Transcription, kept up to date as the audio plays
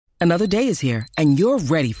Another day is here, and you're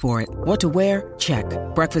ready for it. What to wear? Check.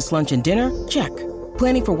 Breakfast, lunch, and dinner? Check.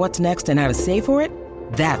 Planning for what's next and how to save for it?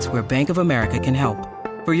 That's where Bank of America can help.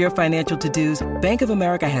 For your financial to-dos, Bank of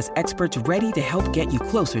America has experts ready to help get you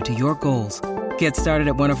closer to your goals. Get started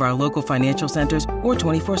at one of our local financial centers or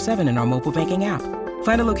 24/7 in our mobile banking app.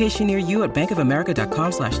 Find a location near you at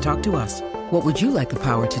bankofamerica.com/talktous. What would you like the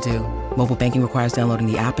power to do? Mobile banking requires downloading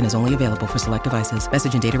the app and is only available for select devices.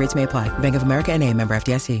 Message and data rates may apply. Bank of America N.A., member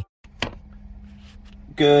FDIC.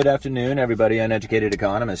 Good afternoon, everybody. Uneducated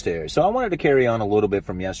Economist here. So I wanted to carry on a little bit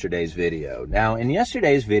from yesterday's video. Now, in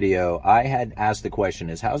yesterday's video, I had asked the question,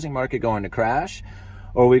 is housing market going to crash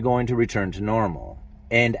or are we going to return to normal?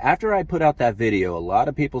 And after I put out that video, a lot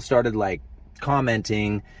of people started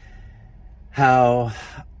commenting how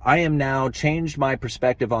I am now changed my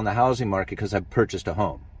perspective on the housing market because I've purchased a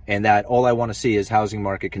home and that all I want to see is housing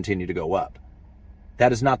market continue to go up.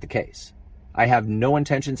 That is not the case. I have no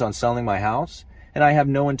intentions on selling my house. And I have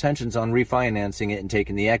no intentions on refinancing it and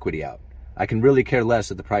taking the equity out. I can really care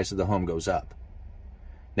less if the price of the home goes up.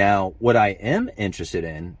 Now, what I am interested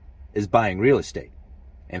in is buying real estate.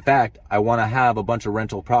 In fact, I want to have a bunch of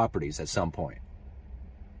rental properties at some point.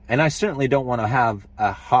 And I certainly don't want to have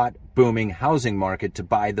a hot, booming housing market to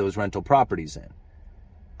buy those rental properties in.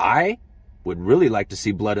 I would really like to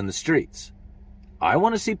see blood in the streets. I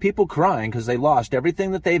want to see people crying because they lost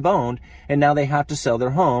everything that they've owned and now they have to sell their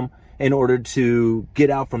home in order to get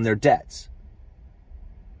out from their debts.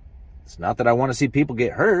 It's not that I want to see people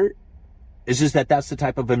get hurt. It's just that that's the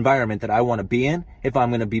type of environment that I want to be in if I'm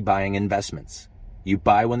going to be buying investments. You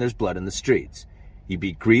buy when there's blood in the streets. You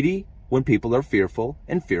be greedy when people are fearful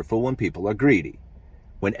and fearful when people are greedy.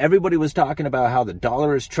 When everybody was talking about how the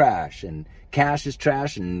dollar is trash and cash is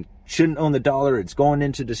trash and shouldn't own the dollar, it's going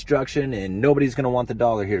into destruction and nobody's going to want the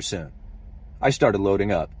dollar here soon, I started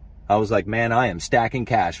loading up. I was like, man, I am stacking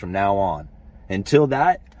cash from now on. Until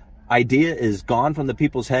that idea is gone from the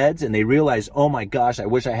people's heads and they realize, oh my gosh, I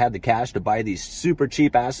wish I had the cash to buy these super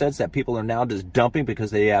cheap assets that people are now just dumping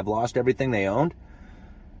because they have lost everything they owned.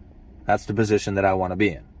 That's the position that I want to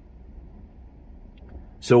be in.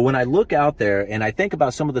 So when I look out there and I think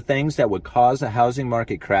about some of the things that would cause a housing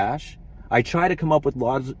market crash, I try to come up with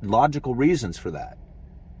logical reasons for that.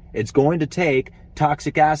 It's going to take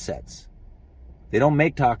toxic assets. They don't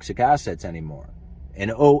make toxic assets anymore. In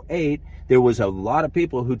 2008, there was a lot of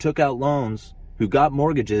people who took out loans, who got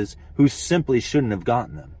mortgages, who simply shouldn't have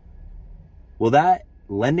gotten them. Well, that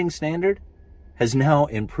lending standard has now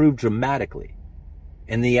improved dramatically.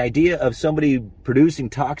 And the idea of somebody producing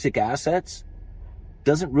toxic assets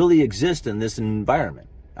doesn't really exist in this environment.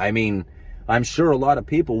 I mean, I'm sure a lot of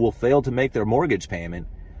people will fail to make their mortgage payment,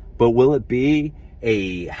 but will it be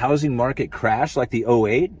a housing market crash like the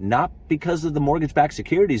 2008? Not because of the mortgage-backed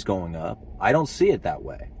securities going up. I don't see it that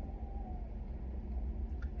way.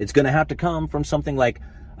 It's going to have to come from something like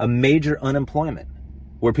a major unemployment,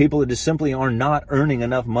 where people just simply are not earning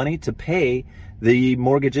enough money to pay the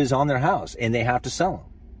mortgages on their house, and they have to sell them.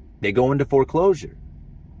 They go into foreclosure.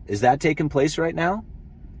 Is that taking place right now?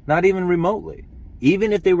 Not even remotely.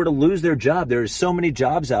 Even if they were to lose their job, there are so many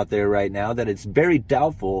jobs out there right now that it's very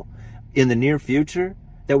doubtful in the near future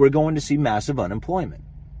that we're going to see massive unemployment.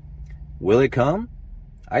 Will it come?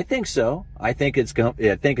 I think so. I think it's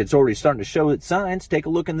already starting to show its signs. Take a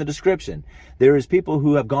look in the description. There is people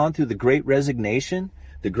who have gone through the Great Resignation,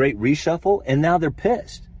 the Great Reshuffle, and now they're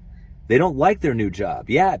pissed. They don't like their new job.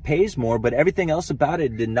 Yeah, it pays more, but everything else about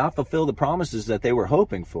it did not fulfill the promises that they were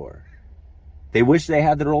hoping for. They wish they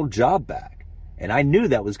had their old job back. And I knew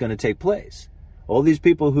that was going to take place. All these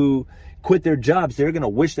people who quit their jobs, they're going to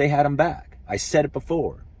wish they had them back. I said it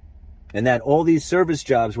before. And that all these service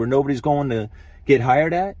jobs where nobody's going to get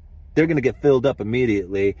hired at, they're going to get filled up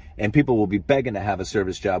immediately, and people will be begging to have a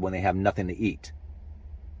service job when they have nothing to eat.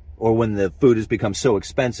 Or when the food has become so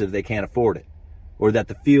expensive they can't afford it. Or that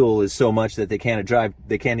the fuel is so much that they can't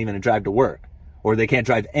even drive to work. Or they can't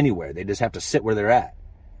drive anywhere. They just have to sit where they're at.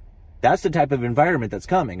 That's the type of environment that's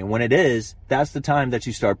coming. And when it is, that's the time that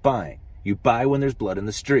you start buying. You buy when there's blood in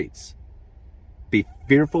the streets. Be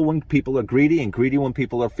fearful when people are greedy and greedy when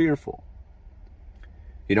people are fearful.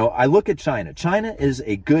 You know, I look at China. China is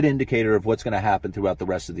a good indicator of what's going to happen throughout the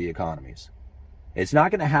rest of the economies. It's not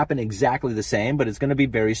going to happen exactly the same, but it's going to be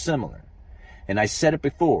very similar. And I said it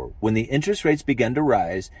before, when the interest rates begin to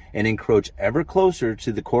rise and encroach ever closer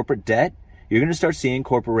to the corporate debt, you're going to start seeing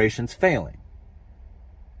corporations failing.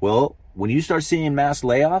 Well, when you start seeing mass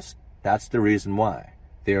layoffs, that's the reason why.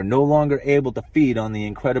 They are no longer able to feed on the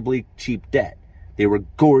incredibly cheap debt. They were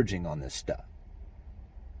gorging on this stuff.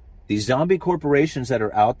 These zombie corporations that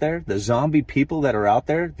are out there, the zombie people that are out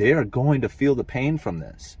there, they are going to feel the pain from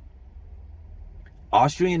this.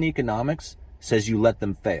 Austrian economics says you let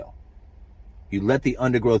them fail. You let the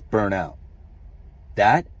undergrowth burn out.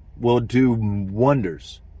 That will do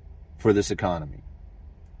wonders for this economy.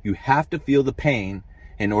 You have to feel the pain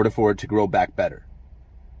in order for it to grow back better.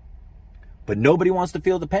 But nobody wants to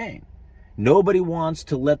feel the pain. Nobody wants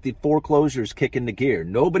to let the foreclosures kick into gear.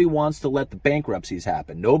 Nobody wants to let the bankruptcies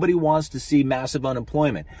happen. Nobody wants to see massive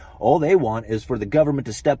unemployment. All they want is for the government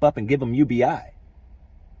to step up and give them UBI.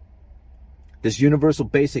 This universal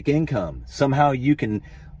basic income. Somehow you can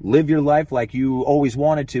live your life like you always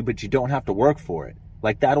wanted to, but you don't have to work for it.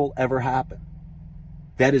 Like that'll ever happen.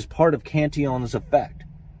 That is part of Cantillon's effect.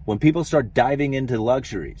 When people start diving into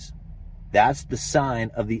luxuries, that's the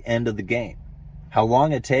sign of the end of the game. How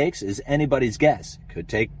long it takes is anybody's guess. It could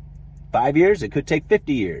take 5 years. It could take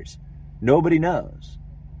 50 years. Nobody knows.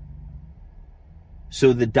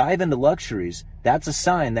 So the dive into luxuries, that's a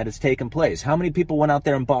sign that it's taken place. How many people went out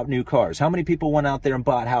there and bought new cars? How many people went out there and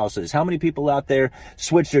bought houses? How many people out there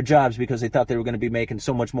switched their jobs because they thought they were going to be making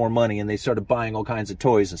so much more money and they started buying all kinds of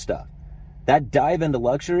toys and stuff? That dive into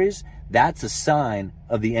luxuries, that's a sign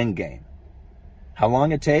of the end game. How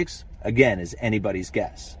long it takes, again, is anybody's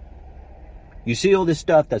guess. You see all this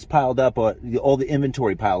stuff that's piled up, all the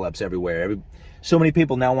inventory pile-ups everywhere. So many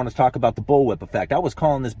people now want to talk about the bullwhip effect. I was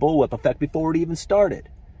calling this bullwhip effect before it even started.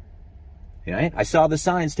 Right? I saw the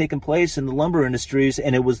signs taking place in the lumber industries,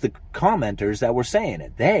 and it was the commenters that were saying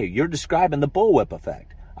it. Hey, you're describing the bullwhip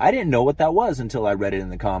effect. I didn't know what that was until I read it in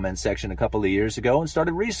the comments section a couple of years ago and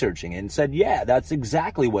started researching it and said, yeah, that's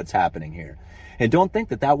exactly what's happening here. And don't think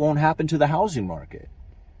that that won't happen to the housing market.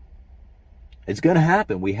 It's going to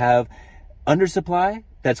happen. We have undersupply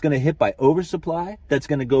that's going to hit by oversupply, that's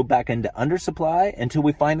going to go back into undersupply until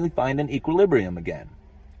we finally find an equilibrium again.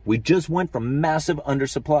 We just went from massive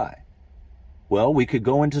undersupply. Well, we could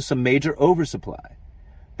go into some major oversupply.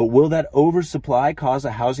 But will that oversupply cause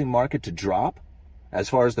a housing market to drop as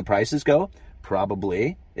far as the prices go?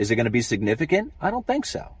 Probably. Is it going to be significant? I don't think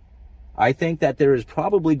so. I think that there is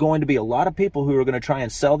probably going to be a lot of people who are going to try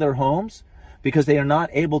and sell their homes because they are not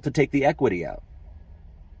able to take the equity out.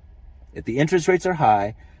 If the interest rates are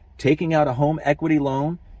high, taking out a home equity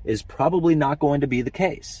loan is probably not going to be the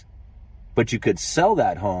case. But you could sell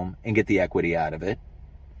that home and get the equity out of it.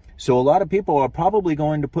 So a lot of people are probably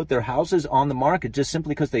going to put their houses on the market just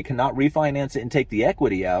simply because they cannot refinance it and take the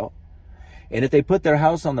equity out. And if they put their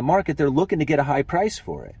house on the market, they're looking to get a high price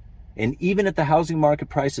for it. And even if the housing market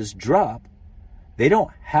prices drop, they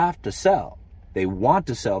don't have to sell. They want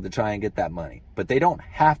to sell to try and get that money, but they don't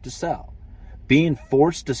have to sell. Being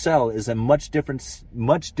forced to sell is a much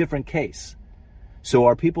different case. So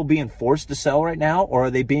are people being forced to sell right now, or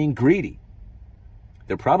are they being greedy?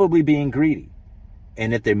 They're probably being greedy.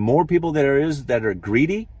 And if there are more people that are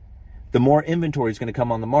greedy, the more inventory is going to come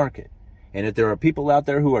on the market. And if there are people out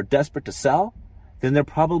there who are desperate to sell, then they're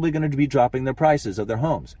probably going to be dropping their prices of their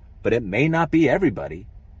homes. But it may not be everybody.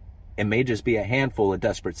 It may just be a handful of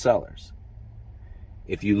desperate sellers.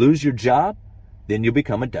 If you lose your job, then you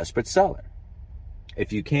become a desperate seller.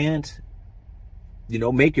 If you can't,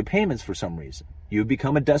 make your payments for some reason, you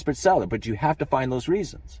become a desperate seller, but you have to find those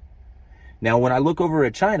reasons. Now, when I look over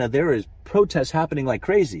at China, there is protests happening like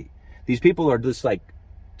crazy. These people are just like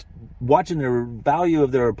watching their value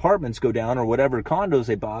of their apartments go down or whatever condos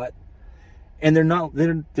they bought, and they're not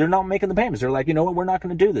making the payments. They're like, you know what, we're not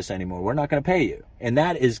going to do this anymore. We're not going to pay you. And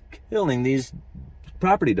that is killing these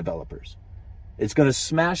property developers. It's going to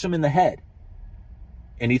smash them in the head.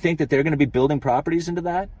 And you think that they're going to be building properties into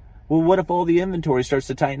that? Well, what if all the inventory starts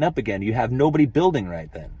to tighten up again? You have nobody building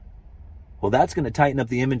right then. Well, that's going to tighten up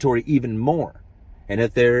the inventory even more. And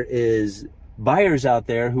if there is buyers out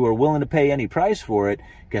there who are willing to pay any price for it,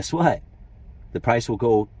 guess what? The price will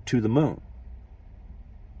go to the moon.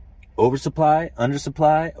 Oversupply,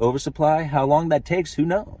 undersupply, oversupply, how long that takes, who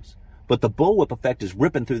knows? But the bullwhip effect is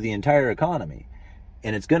ripping through the entire economy.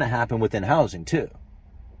 And it's going to happen within housing too.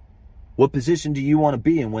 What position do you want to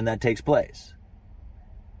be in when that takes place?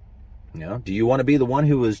 Do you want to be the one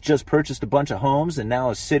who has just purchased a bunch of homes and now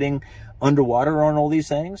is sitting underwater on all these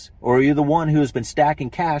things? Or are you the one who has been stacking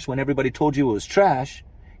cash when everybody told you it was trash,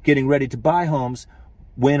 getting ready to buy homes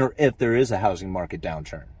when or if there is a housing market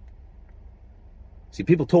downturn? See,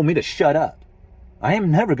 people told me to shut up. I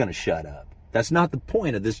am never going to shut up. That's not the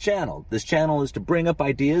point of this channel. This channel is to bring up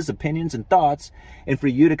ideas, opinions, and thoughts, and for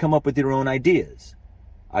you to come up with your own ideas.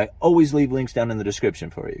 I always leave links down in the description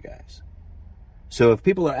for you guys. So if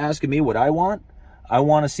people are asking me what I want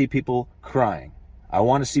to see people crying. I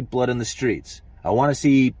want to see blood in the streets. I want to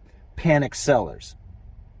see panic sellers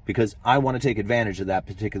because I want to take advantage of that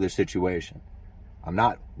particular situation. I'm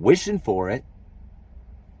not wishing for it,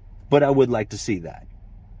 but I would like to see that.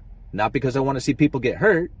 Not because I want to see people get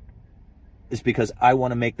hurt. It's because I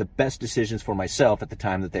want to make the best decisions for myself at the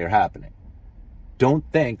time that they are happening. Don't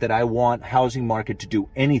think that I want housing market to do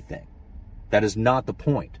anything. That is not the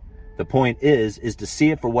point. The point is to see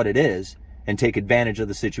it for what it is and take advantage of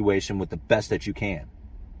the situation with the best that you can.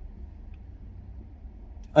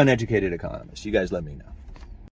 Uneducated economist, you guys let me know.